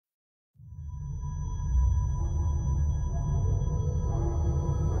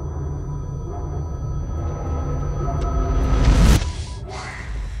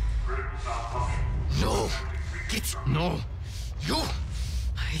No. You!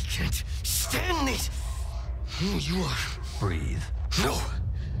 I can't stand this! Who you are? Breathe. No!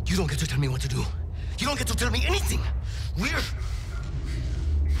 You don't get to tell me what to do. You don't get to tell me anything! We're...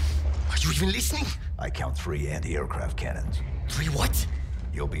 Are you even listening? I count 3 anti-aircraft cannons. 3 what?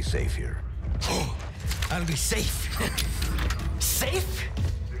 You'll be safe here. Oh, I'll be safe. Safe?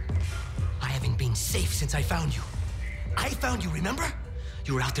 I haven't been safe since I found you. I found you, remember?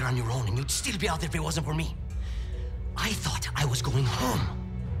 You were out there on your own, and you'd still be out there if it wasn't for me. I thought I was going home.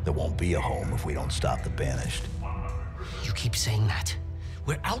 There won't be a home if we don't stop the Banished. You keep saying that.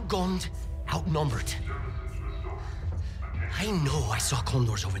 We're outgunned, outnumbered. I know I saw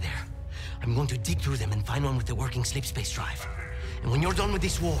condors over there. I'm going to dig through them and find one with a working sleep space drive. And when you're done with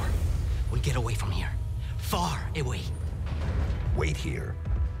this war, we'll get away from here. Far away. Wait here.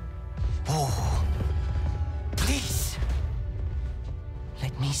 Oh, please.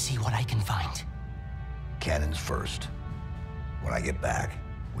 Let me see what I can find. Cannons first. When I get back,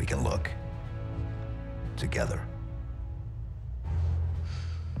 we can look. Together.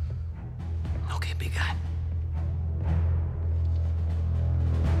 Okay, big guy.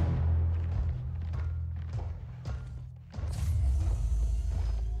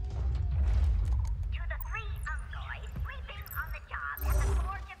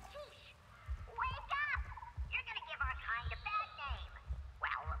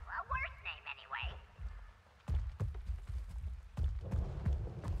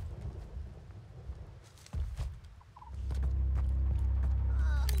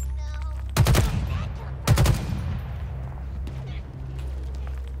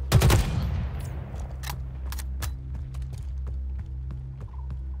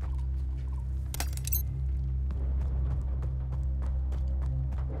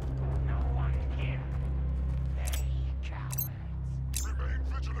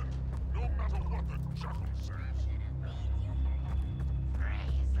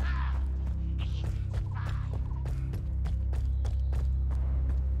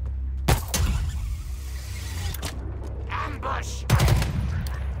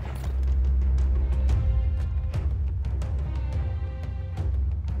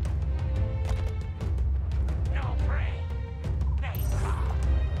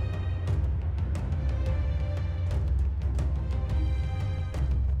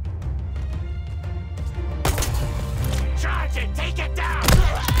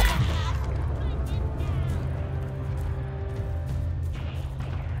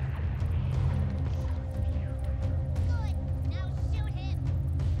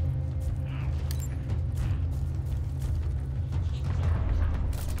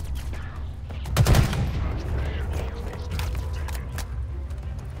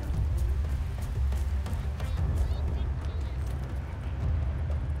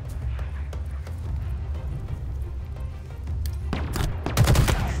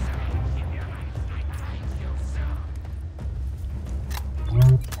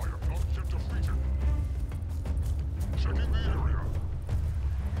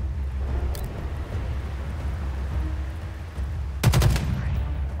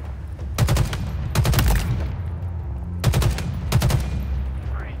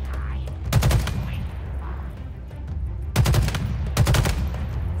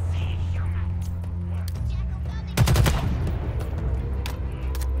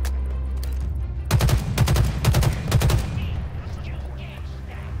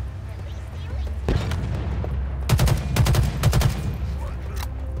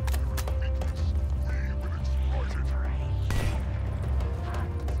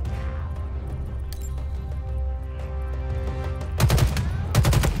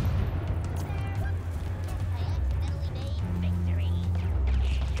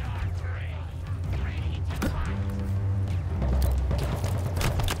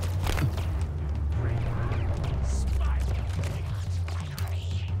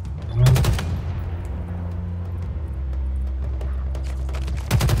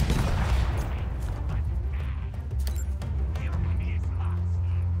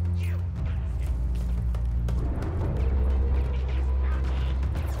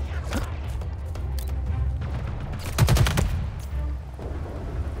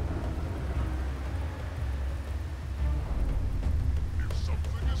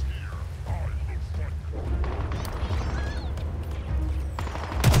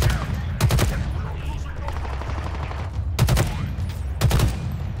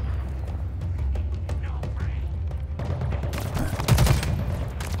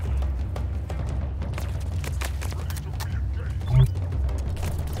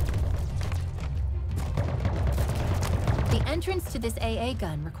 entrance to this AA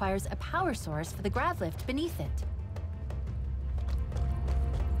gun requires a power source for the grav lift beneath it.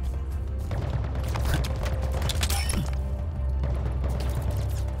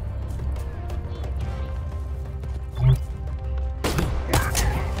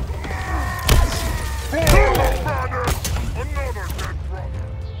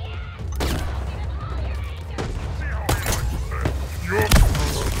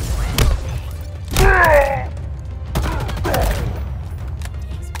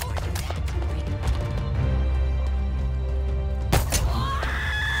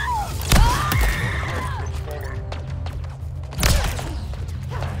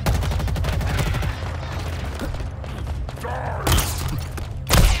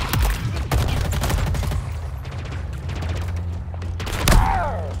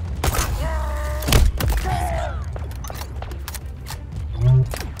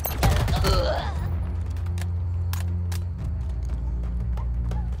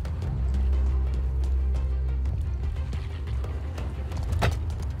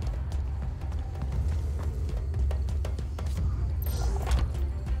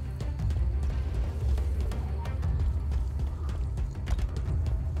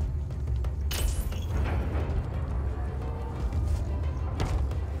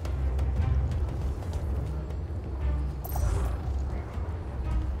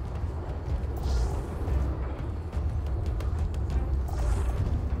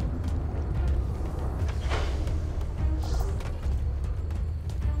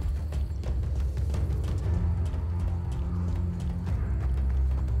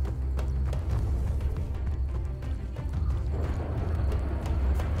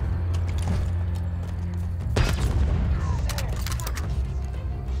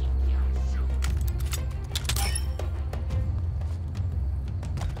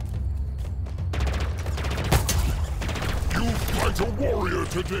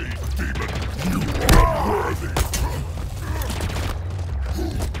 today, demon. You are unworthy.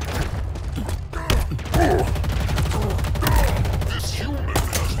 This human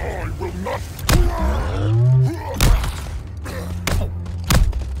as I will not.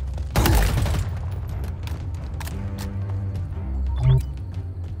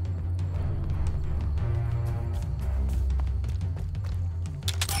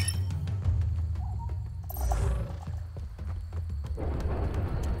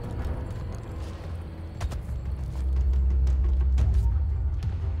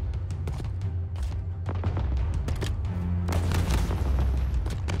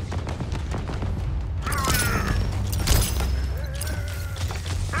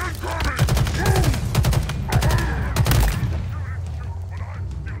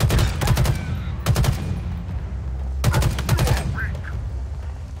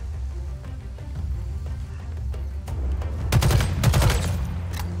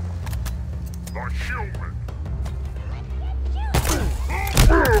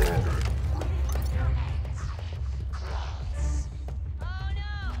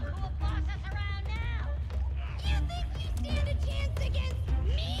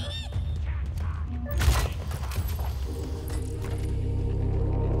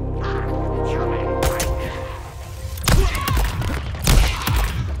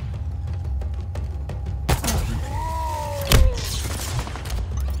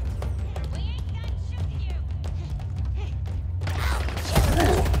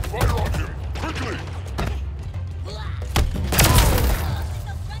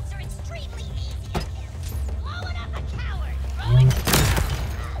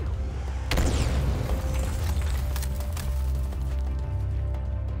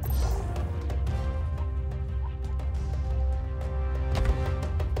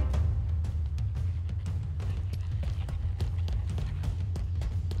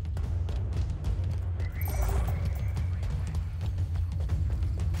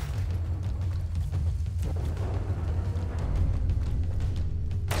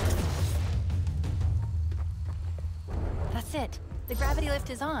 That's it. The gravity lift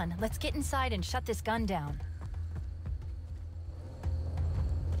is on. Let's get inside and shut this gun down.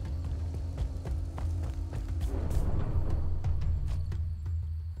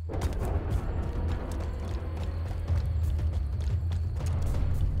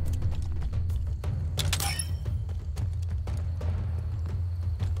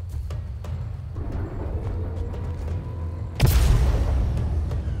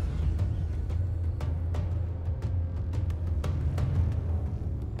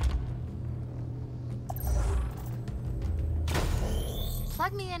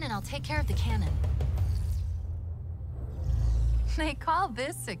 Plug me in and I'll take care of the cannon. They call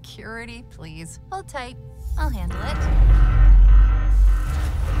this security, please. Hold tight. I'll handle it.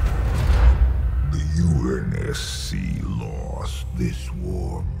 The UNSC lost this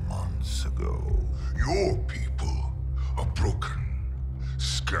war months ago. Your people are broken,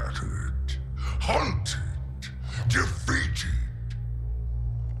 scattered, hunted, defeated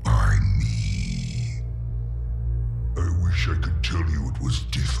by me. I wish I could tell you it was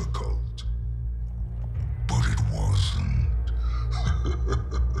difficult, but it wasn't.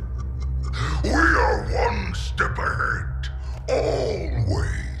 We are one step ahead,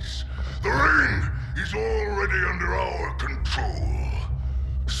 always. The ring is already under our control.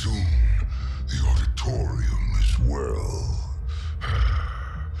 Soon, the auditorium as well.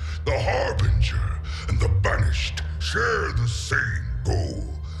 The Harbinger and the Banished share the same goal.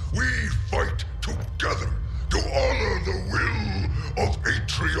 We fight together to honor the will of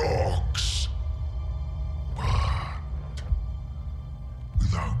Atriarchs. But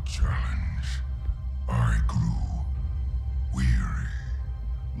without challenge, I grew weary,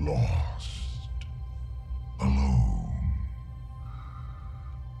 lost, alone.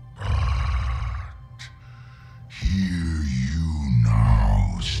 But here you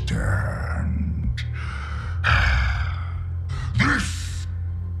now stand. This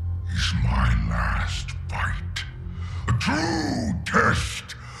is my last fight. A true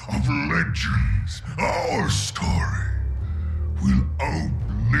test of legends. Our story will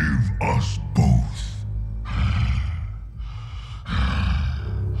outlive us both.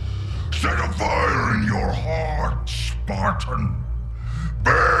 Set a fire in your heart, Spartan.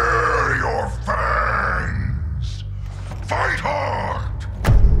 Bare your fangs. Fight hard.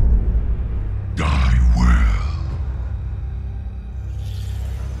 Die well.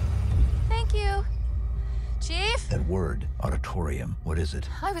 Thank you. Chief? That word, auditorium, what is it?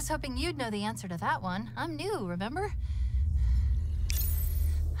 I was hoping you'd know the answer to that one. I'm new, remember?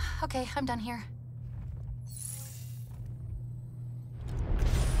 Okay, I'm done here.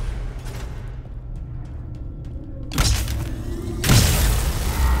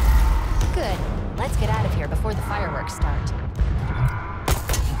 Let's get out of here before the fireworks start.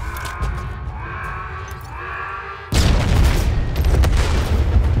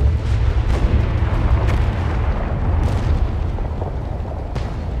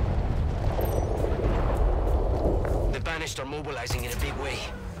 The Banished are mobilizing in a big way.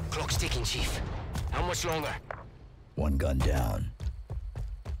 Clock's ticking, Chief. How much longer? One gun down.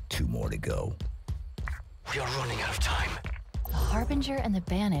 2 more to go. We are running out of time. The Harbinger and the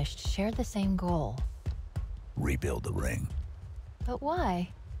Banished share the same goal. Rebuild the ring. But why?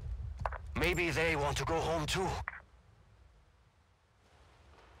 Maybe they want to go home too.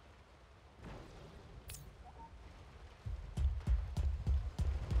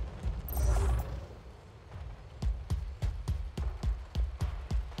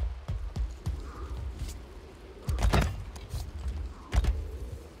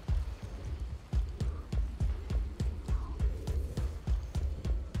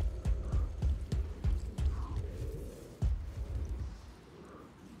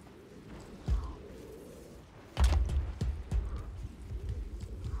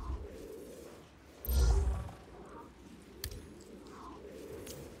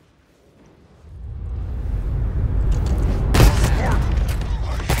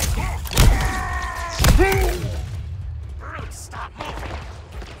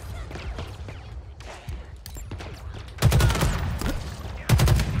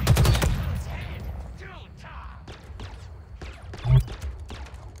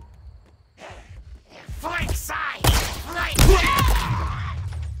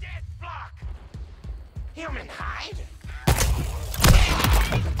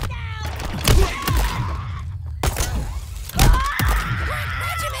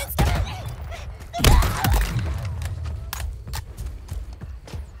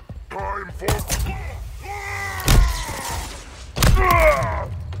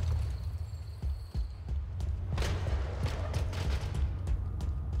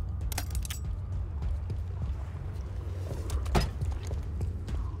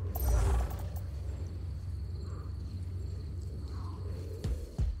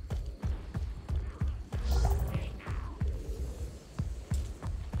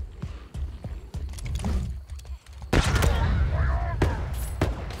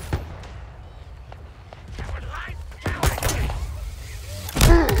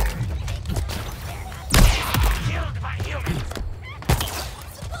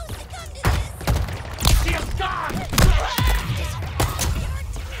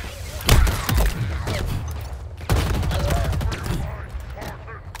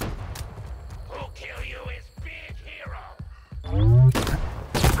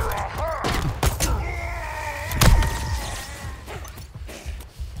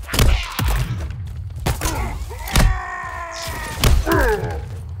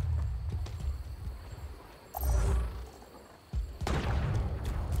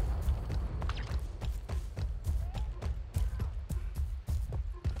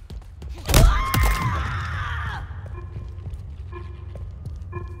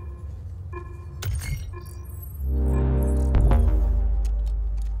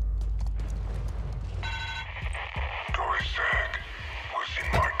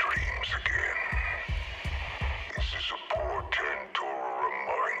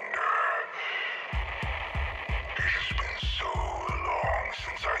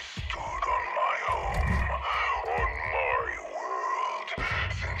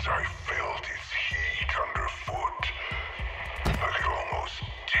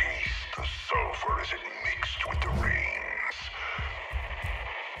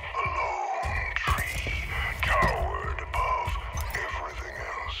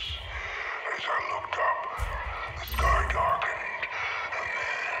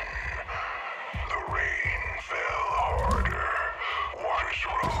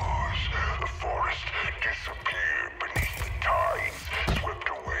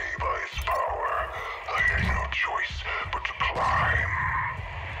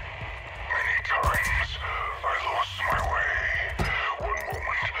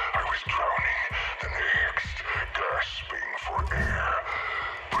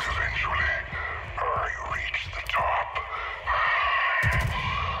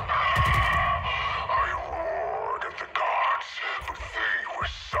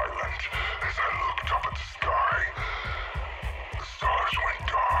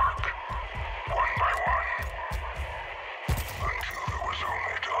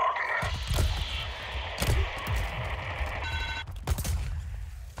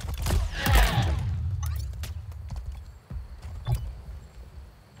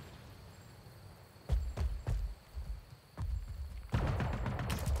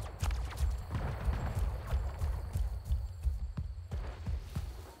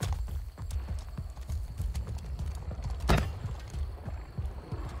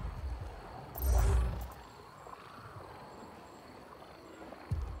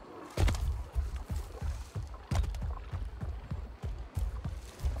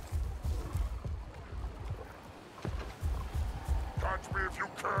 if you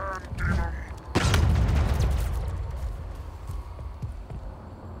can, demon!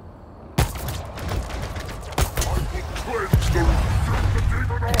 I will cleanse the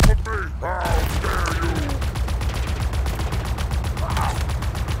demon off of me! How dare you!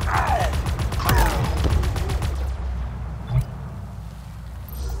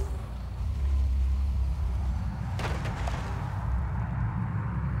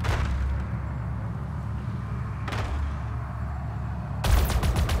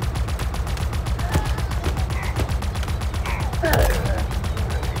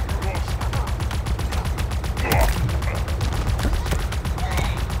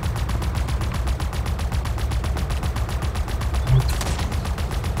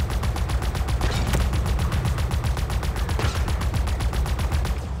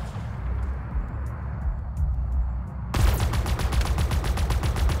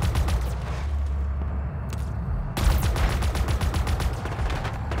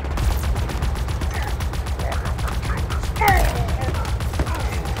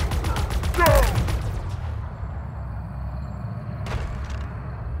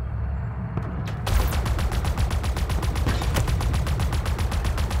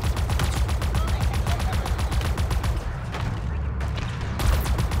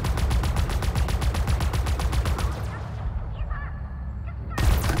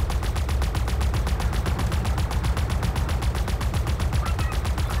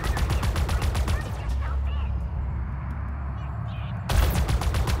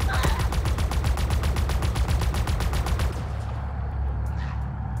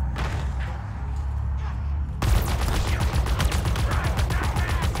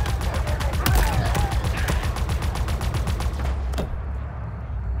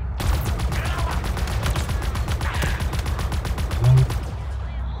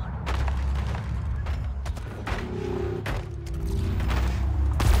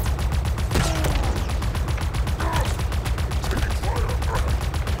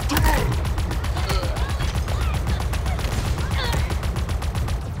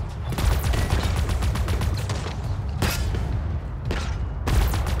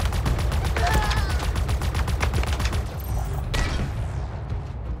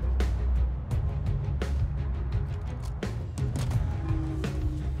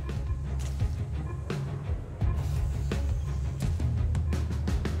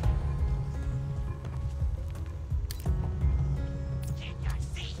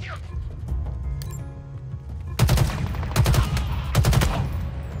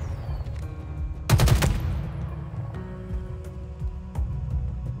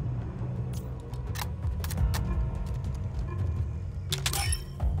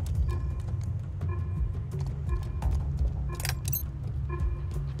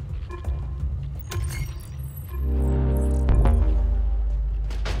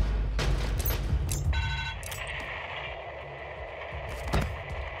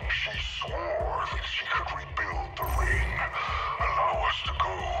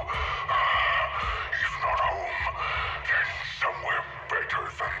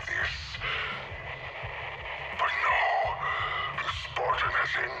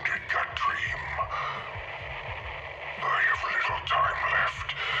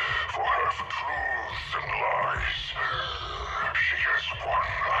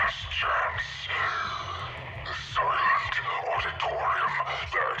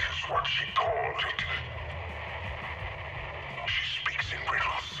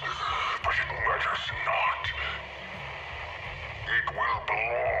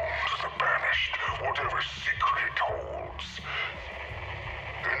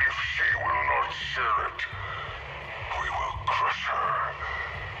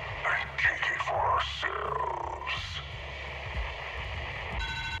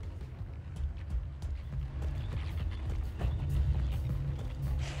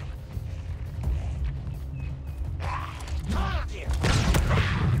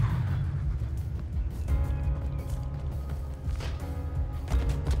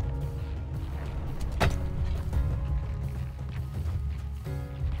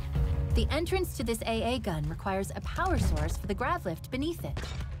 The entrance to this AA gun requires a power source for the grav lift beneath it.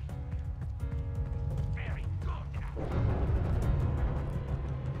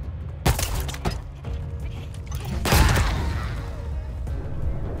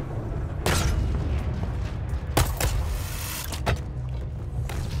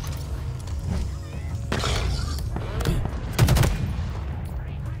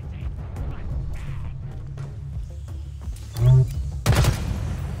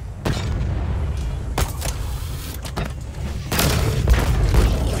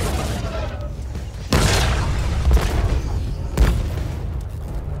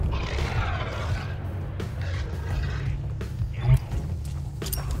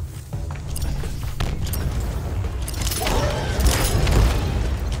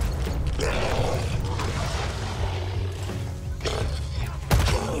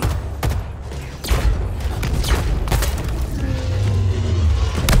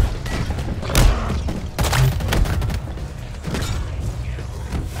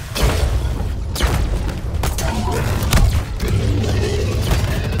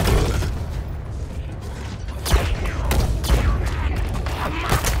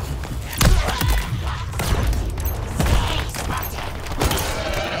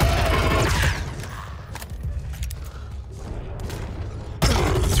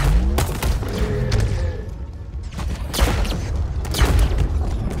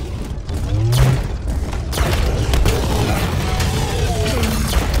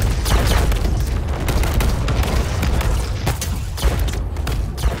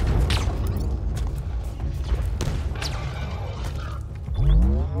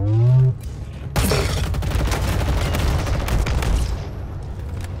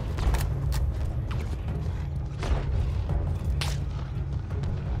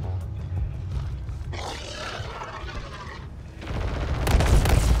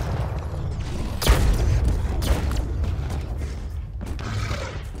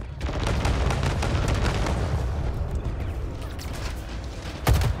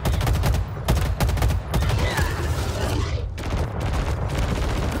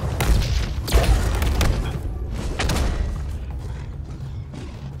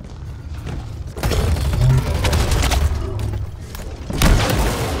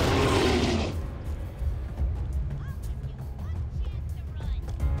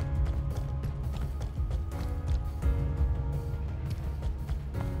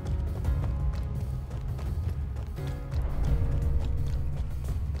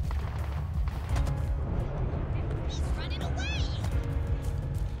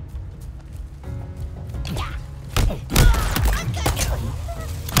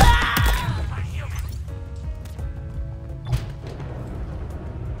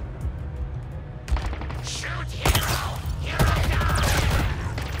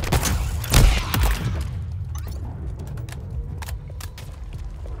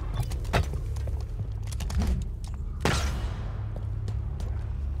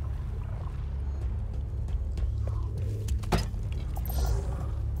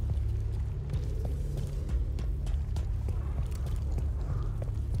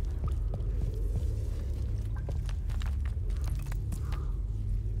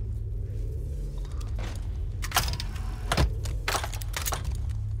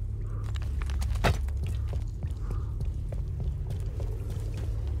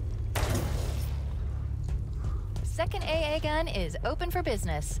 second AA gun is open for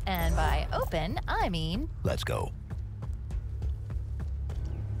business. And by open, I mean... Let's go.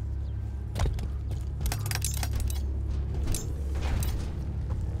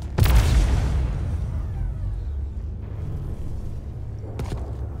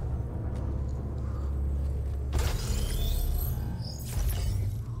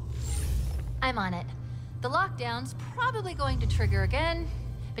 I'm on it. The lockdown's probably going to trigger again,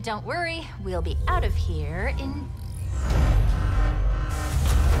 but don't worry, we'll be out of here in...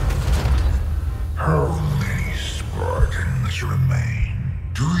 How many Spartans remain?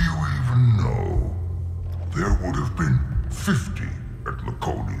 Do you even know? There would have been 50 at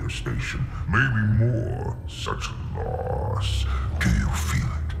Laconia Station, maybe more. Such loss. Do you feel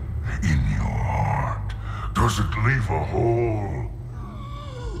it in your heart? Does it leave a hole?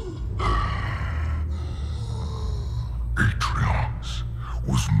 Atriox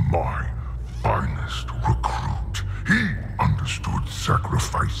was my finest recruit. He understood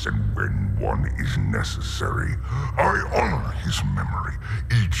sacrifice, and when one is necessary, I honor his memory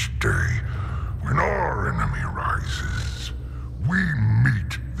each day. When our enemy rises, we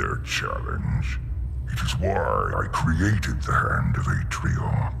meet their challenge. It is why I created the Hand of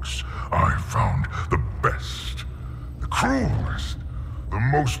Atriox. I found the best, the cruelest, the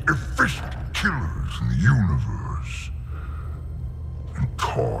most efficient killers in the universe, and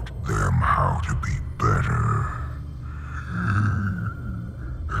taught them how to be better.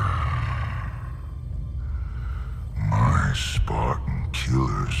 My Spartan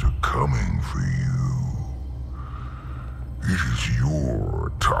killers are coming for you. It is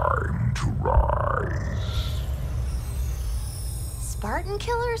your time to rise. Spartan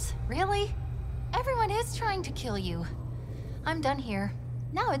killers? Really? Everyone is trying to kill you. I'm done here.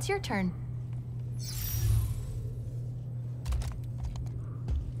 Now it's your turn.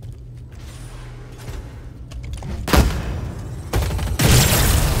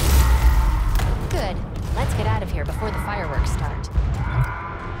 Good. Let's get out of here before the fireworks start.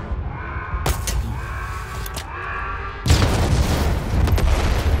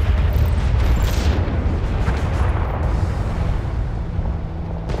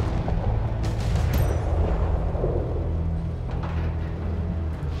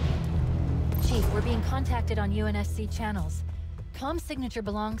 Chief, we're being contacted on UNSC channels. Comm signature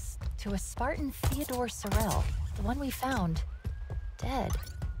belongs to a Spartan Theodore Sorel, the one we found. Dead.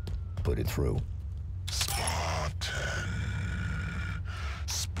 Put it through. Spartan.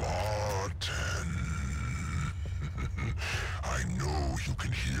 Spartan. I know you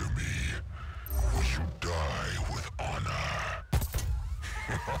can hear me. Will you die with honor?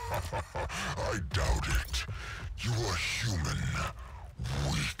 I doubt it. You are human.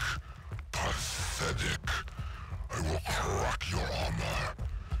 Weak. Pathetic. I will crack your armor.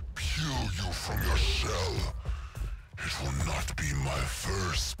 Peel you from your shell. It will not be my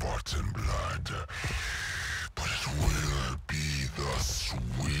first Spartan blood, but it will be the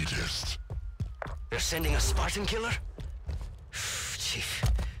sweetest. They're sending a Spartan killer? Chief,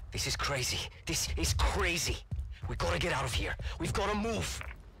 this is crazy. This is crazy. We gotta get out of here. We've gotta move.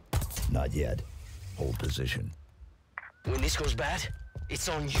 Not yet. Hold position. When this goes bad, it's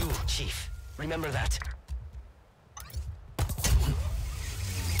on you, Chief. Remember that.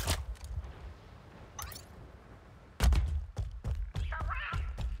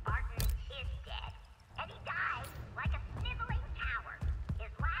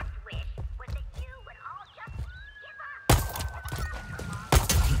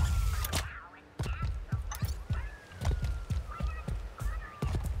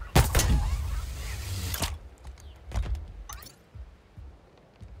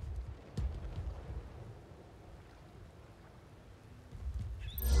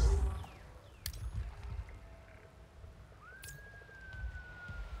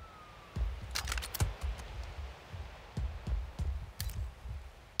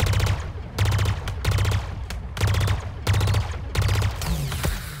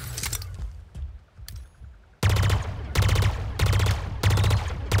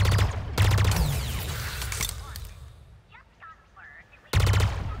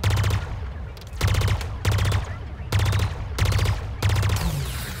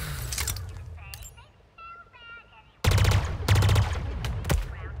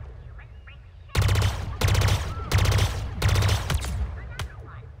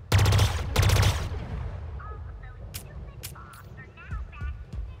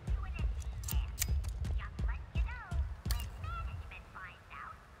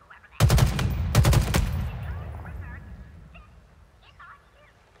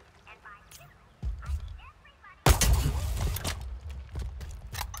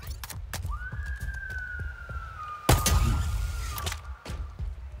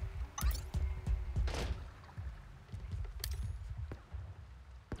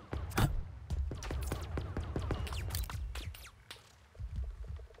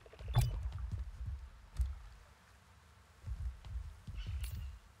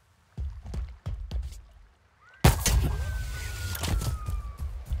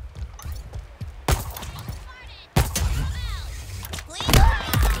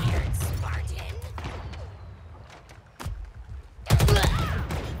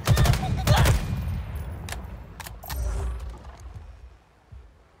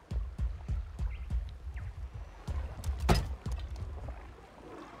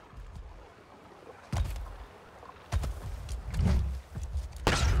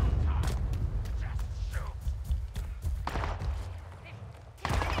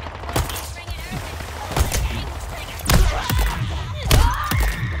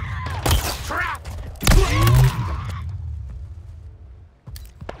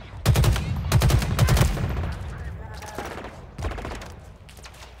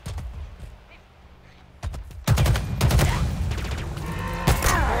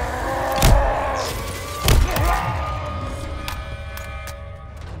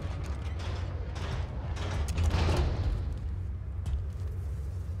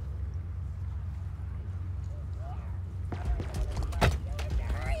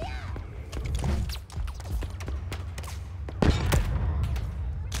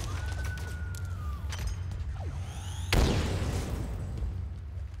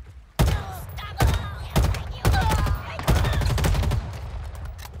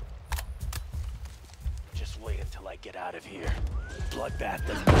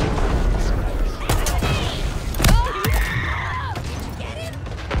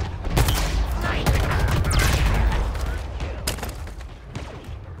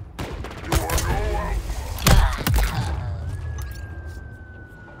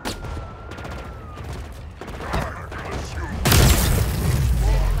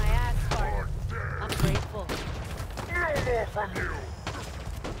 from you!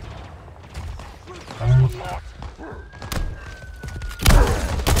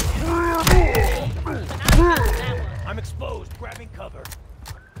 I'm exposed. Grabbing cover.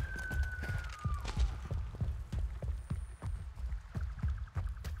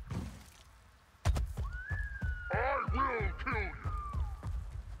 I will kill you!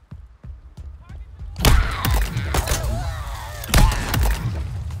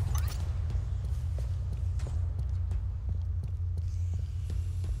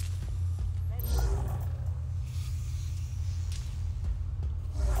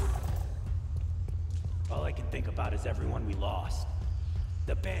 All I can think about is everyone we lost.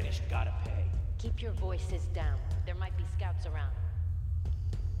 The Banished gotta pay. Keep your voices down. There might be scouts around.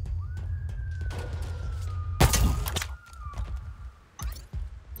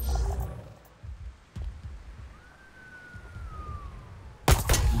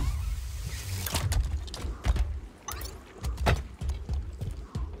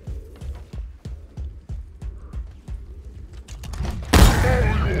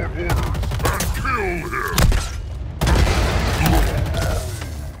 Follow your orders and kill him!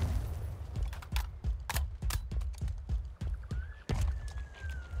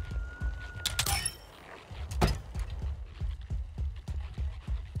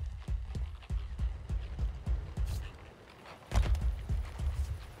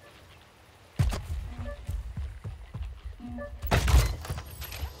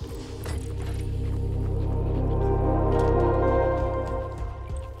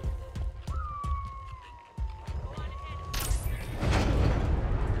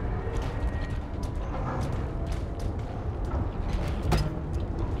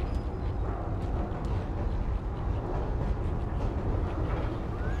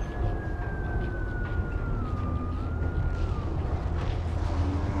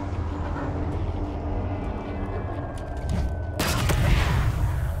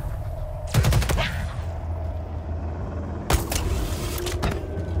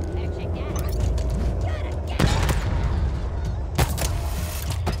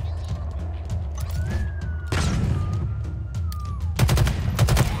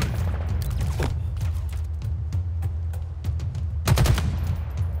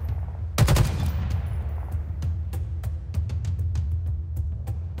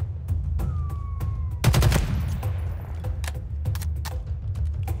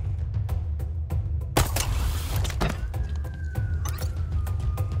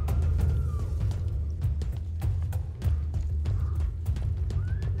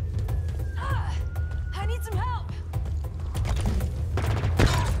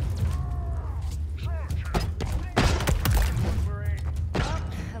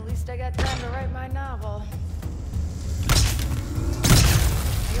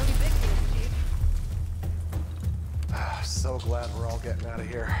 So glad we're all getting out of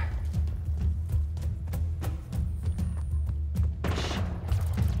here. I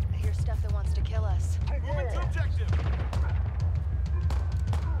hear stuff that wants to kill us. Moving to objective.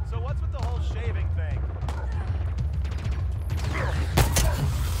 So what's with the whole shaving thing?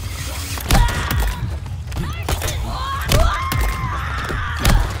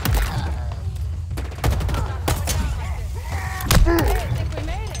 Hey, I think we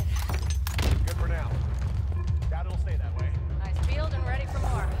made it. Good for now. Doubt it'll stay that way. Nice field and ready for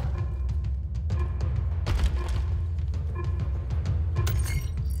more.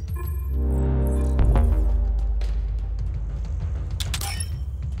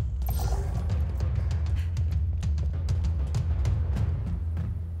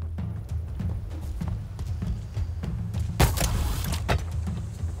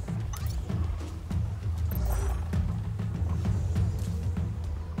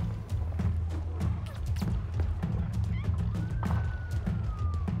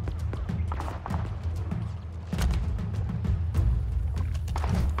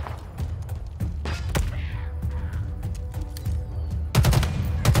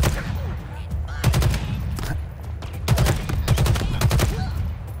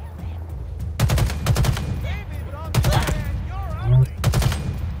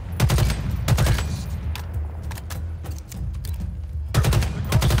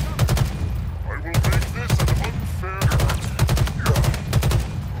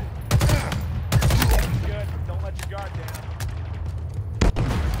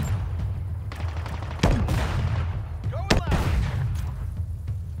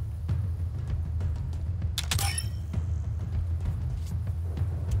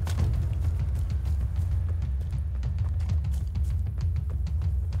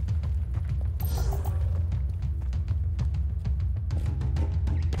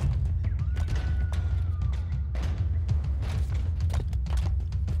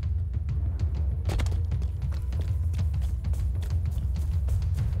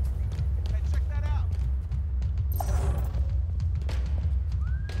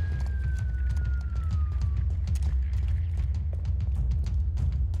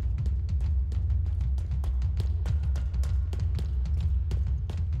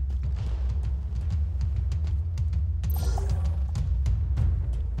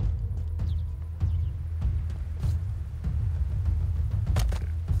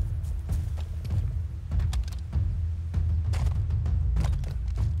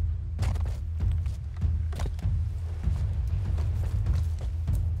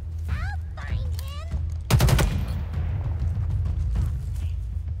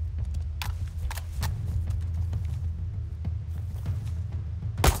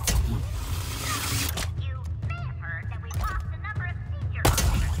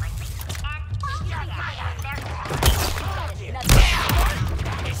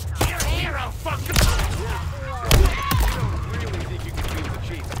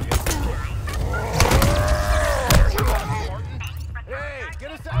 Hey,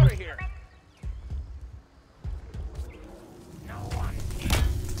 get us out of here!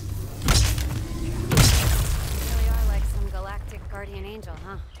 Really are like some galactic guardian angel,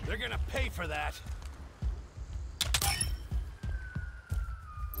 huh? They're gonna pay for that.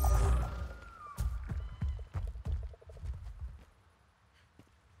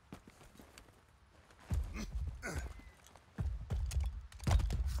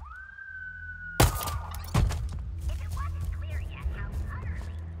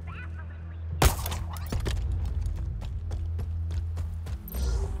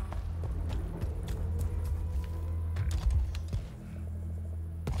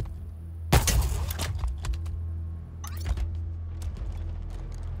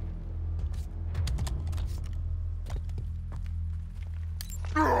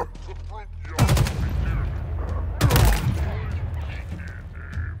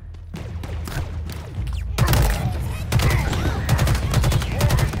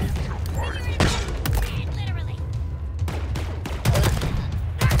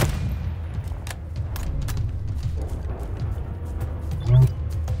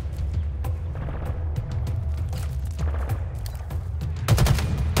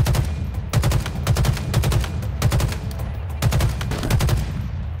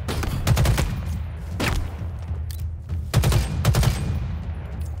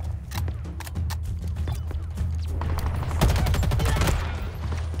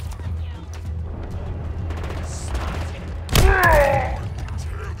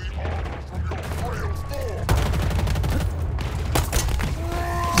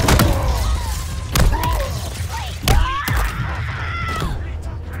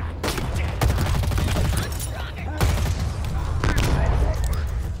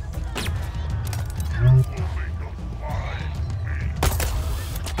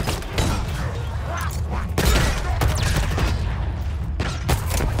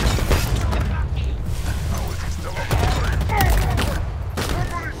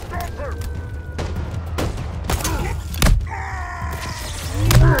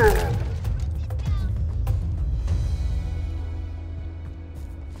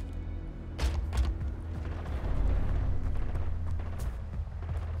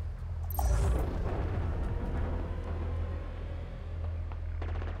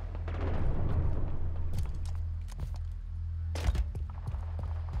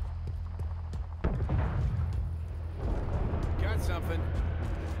 Something.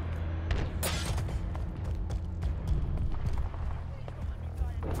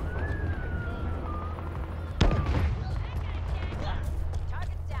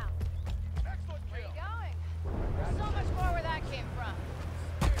 Target's down. Where are you going? There's so much more where that came from.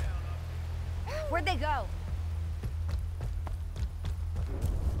 Where'd they go?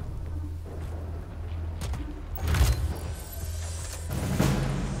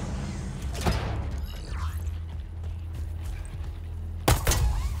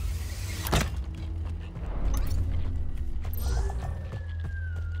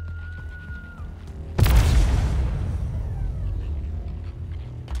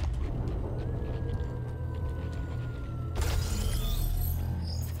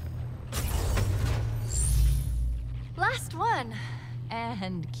 Last one.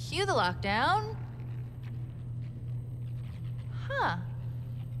 And cue the lockdown. Huh.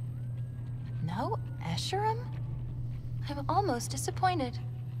 No Escherum? I'm almost disappointed.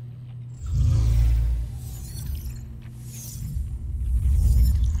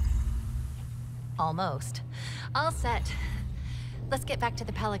 Almost. All set. Let's get back to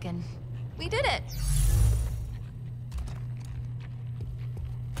the Pelican. We did it!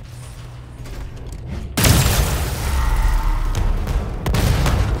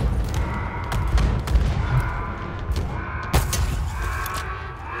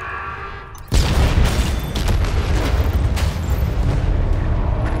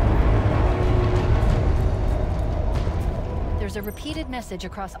 There's a repeated message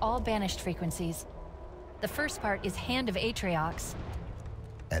across all Banished frequencies. The first part is Hand of Atriox.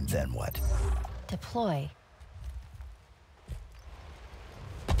 And then what? Deploy.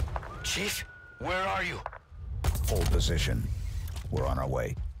 Chief, where are you? Hold position. We're on our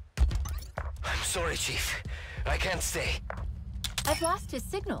way. I'm sorry, Chief. I can't stay. I've lost his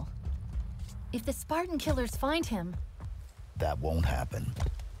signal. If the Spartan killers find him... That won't happen.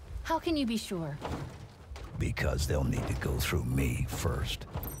 How can you be sure? Because they'll need to go through me first.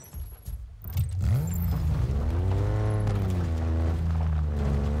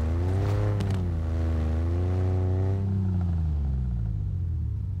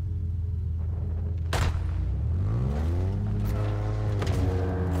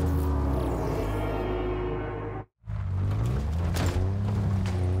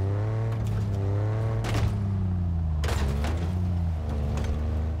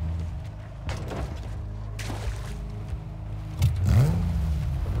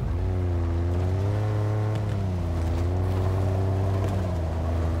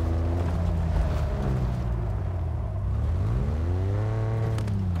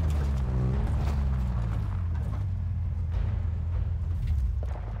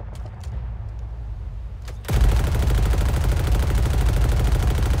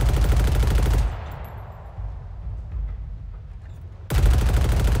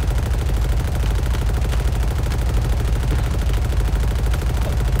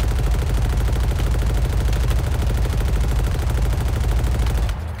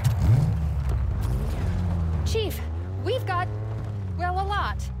 Chief, we've got, well, a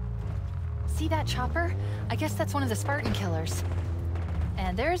lot. See that chopper? I guess that's one of the Spartan killers.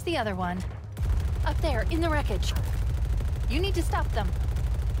 And there's the other one. Up there, in the wreckage. You need to stop them.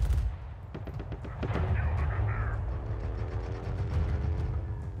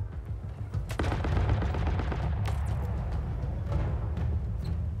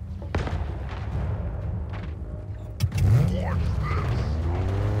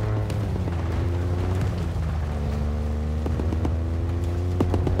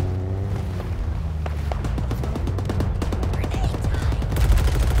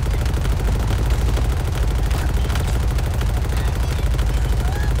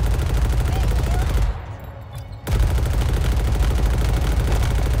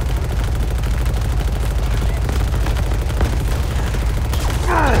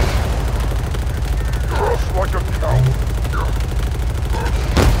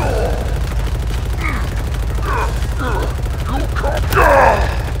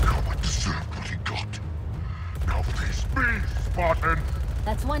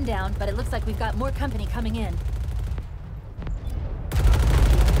 That's one down, but it looks like we've got more company coming in.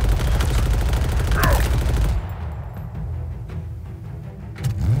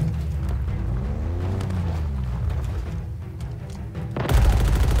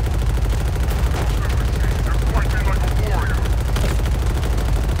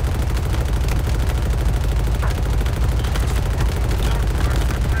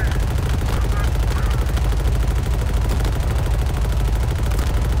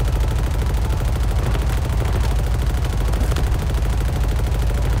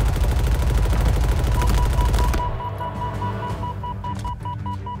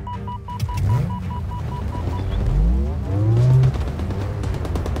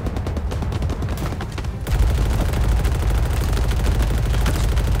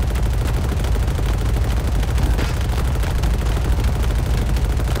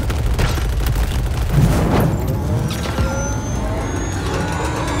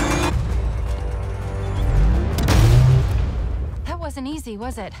 Wasn't easy,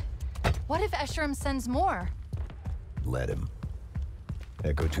 was it? What if Esherim sends more? Let him.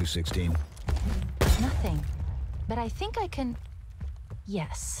 Echo 216. Nothing. But I think I can...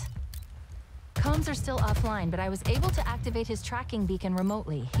 Yes. Comms are still offline, but I was able to activate his tracking beacon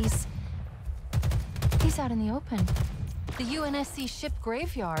remotely. He's out in the open. The UNSC ship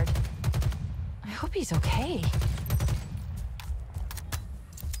graveyard. I hope he's okay.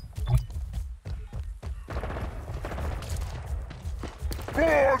 For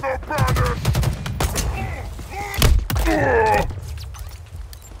the Banished!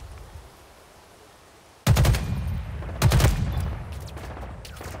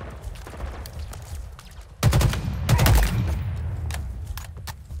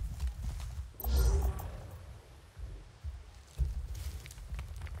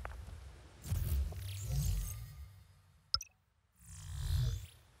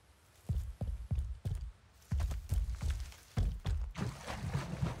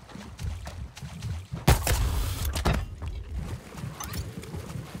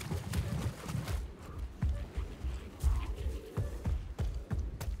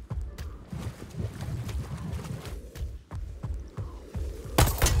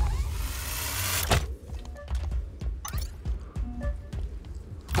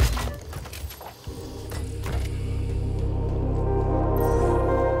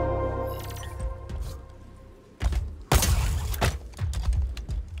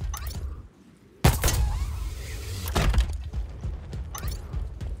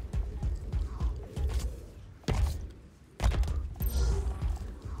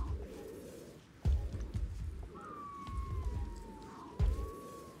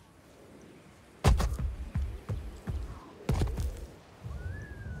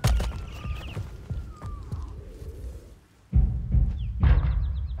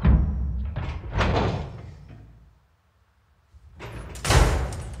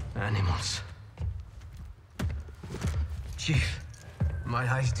 Animals. Chief,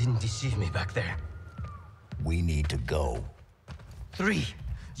 my eyes didn't deceive me back there. We need to go. 3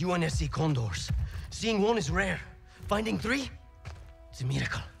 UNSC condors. Seeing one is rare. Finding 3? It's a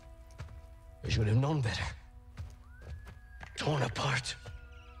miracle. I should have known better. Torn apart.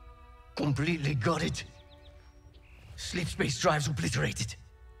 Completely gutted. Sleep space drives obliterated.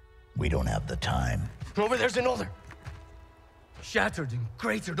 We don't have the time. Over there's another. Shattered and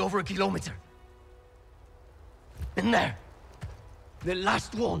cratered over a kilometer. And there. The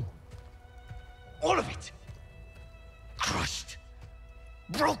last one. All of it. Crushed.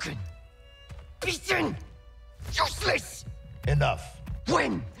 Broken. Beaten. Useless. Enough.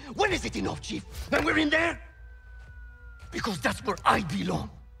 When? When is it enough, Chief? When we're in there? Because that's where I belong.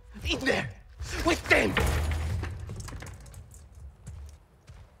 In there. With them.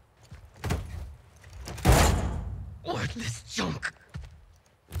 Worthless junk.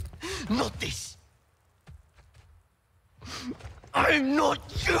 Not this. I'm not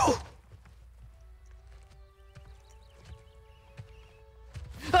you!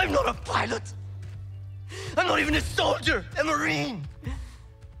 I'm not a pilot! I'm not even a soldier, a marine!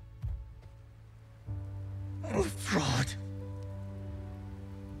 I'm a fraud.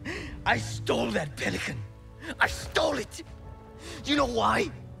 I stole that pelican. I stole it! You know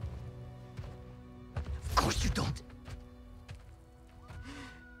why? Of course you don't.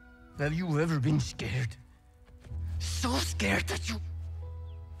 Have you ever been scared? So scared that you...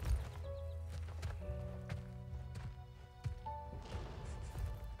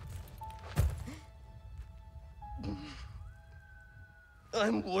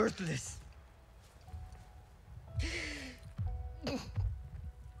 I'm worthless.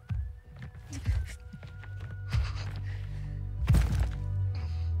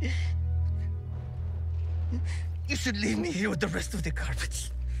 You should leave me here with the rest of the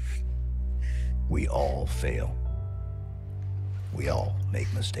carpets. We all fail. We all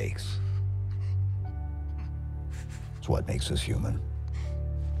make mistakes. It's what makes us human.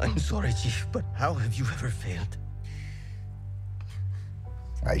 I'm sorry, Chief, but how have you ever failed?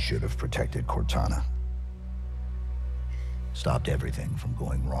 I should have protected Cortana. Stopped everything from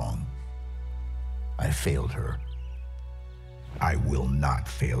going wrong. I failed her. I will not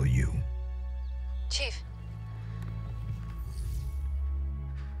fail you. Chief.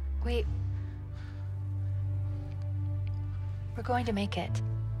 Wait. We're going to make it.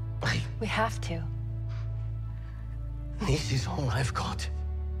 We have to. This is all I've got.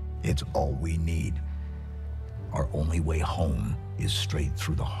 It's all we need. Our only way home is straight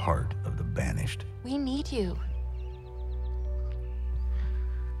through the heart of the Banished. We need you.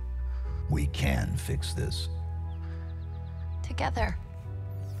 We can fix this. Together.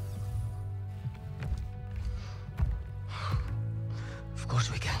 Of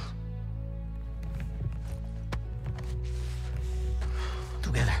course we can.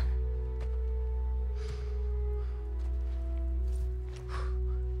 Together.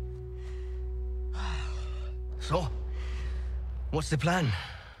 So, what's the plan?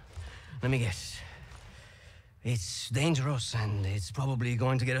 Let me guess. It's dangerous and it's probably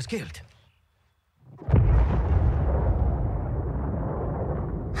going to get us killed.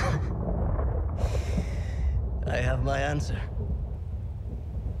 I have my answer.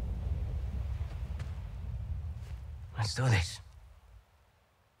 Let's do this.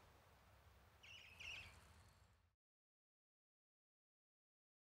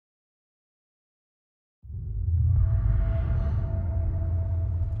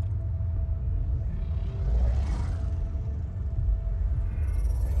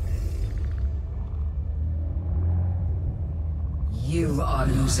 You are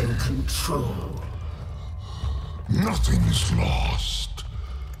losing control. Nothing is lost.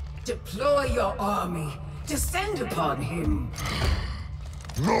 Deploy your army. Descend upon him.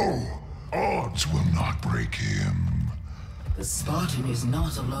 No, odds will not break him. The Spartan is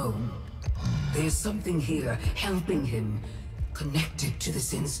not alone. There's something here helping him, connected to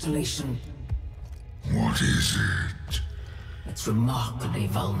this installation. What is it? It's remarkably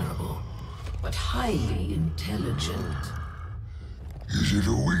vulnerable, but highly intelligent. Is it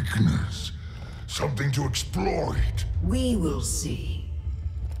a weakness? Something to exploit? We will see.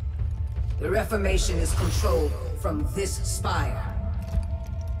 The Reformation is controlled from this spire.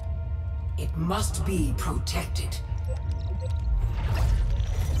 It must be protected.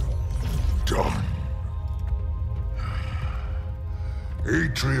 Done.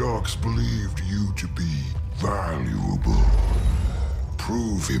 Atriox believed you to be valuable.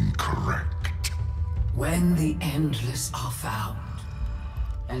 Prove him correct. When the Endless are found,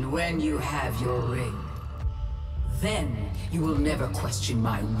 and when you have your ring, then you will never question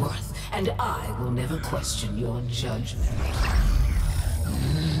my worth, and I will never question your judgment.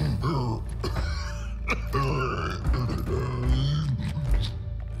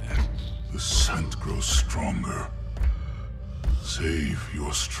 The scent grows stronger. Save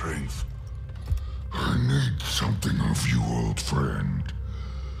your strength. I need something of you, old friend.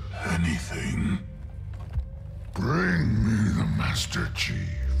 Anything. Bring me the Master Chief.